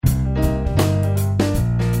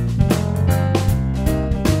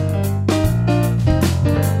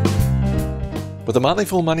With a Motley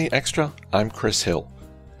Fool Money Extra, I'm Chris Hill.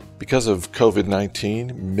 Because of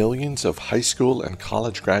COVID-19, millions of high school and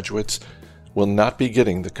college graduates will not be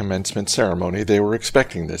getting the commencement ceremony they were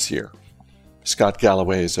expecting this year. Scott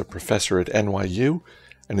Galloway is a professor at NYU,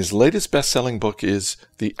 and his latest best-selling book is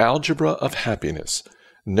The Algebra of Happiness,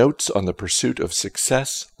 Notes on the Pursuit of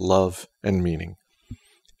Success, Love, and Meaning.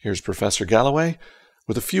 Here's Professor Galloway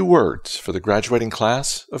with a few words for the graduating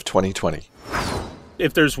class of 2020.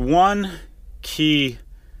 If there's one key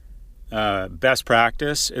best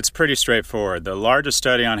practice, it's pretty straightforward. The largest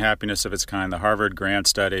study on happiness of its kind, the Harvard Grant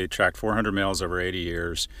Study, tracked 400 males over 80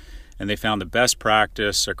 years, and they found the best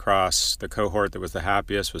practice across the cohort that was the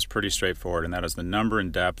happiest was pretty straightforward, and that is the number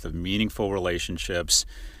and depth of meaningful relationships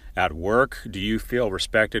at work. Do you feel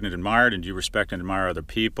respected and admired, and do you respect and admire other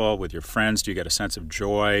people? With your friends, do you get a sense of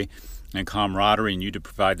joy and camaraderie, and you do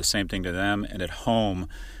provide the same thing to them? And at home,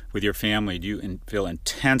 with your family, do you feel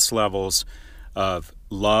intense levels of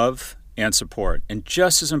love and support? And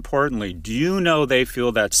just as importantly, do you know they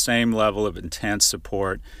feel that same level of intense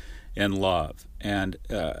support and love? And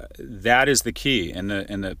that is the key. And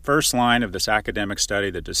the first line of this academic study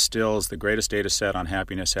that distills the greatest data set on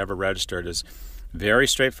happiness ever registered is very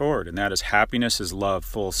straightforward, and that is happiness is love,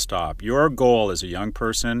 full stop. Your goal as a young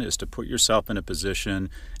person is to put yourself in a position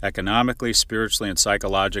economically, spiritually, and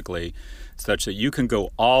psychologically such that you can go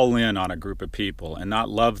all in on a group of people and not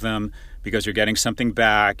love them because you're getting something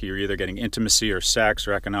back. You're either getting intimacy or sex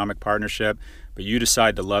or economic partnership, but you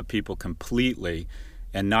decide to love people completely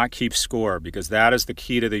and not keep score, because that is the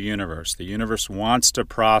key to the universe. The universe wants to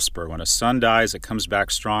prosper. When a son dies, it comes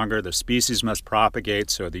back stronger. The species must propagate,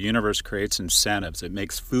 so the universe creates incentives. It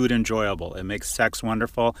makes food enjoyable. It makes sex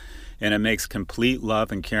wonderful, and it makes complete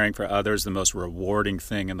love and caring for others the most rewarding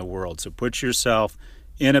thing in the world. So put yourself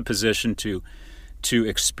in a position to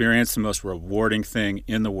experience the most rewarding thing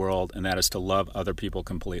in the world, and that is to love other people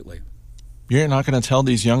completely. You're not going to tell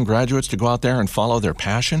these young graduates to go out there and follow their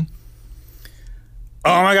passion?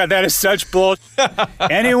 Oh my God, that is such bullshit.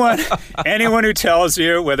 Anyone who tells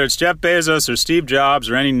you, whether it's Jeff Bezos or Steve Jobs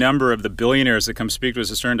or any number of the billionaires that come speak to us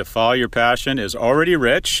this turn to follow your passion is already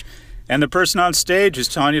rich. And the person on stage who's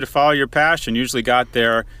telling you to follow your passion usually got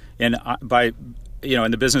there in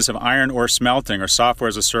the business of iron ore smelting or software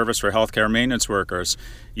as a service for healthcare maintenance workers.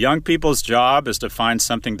 Young people's job is to find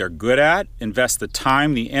something they're good at, invest the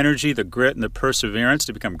time, the energy, the grit, and the perseverance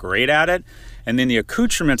to become great at it. And then the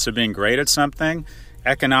accoutrements of being great at something,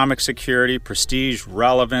 economic security, prestige,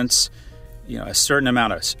 relevance, a certain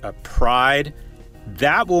amount of pride,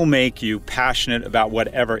 that will make you passionate about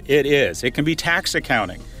whatever it is. It can be tax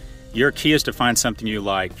accounting. Your key is to find something you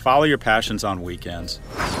like. Follow your passions on weekends.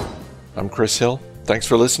 I'm Chris Hill. Thanks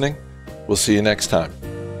for listening. We'll see you next time.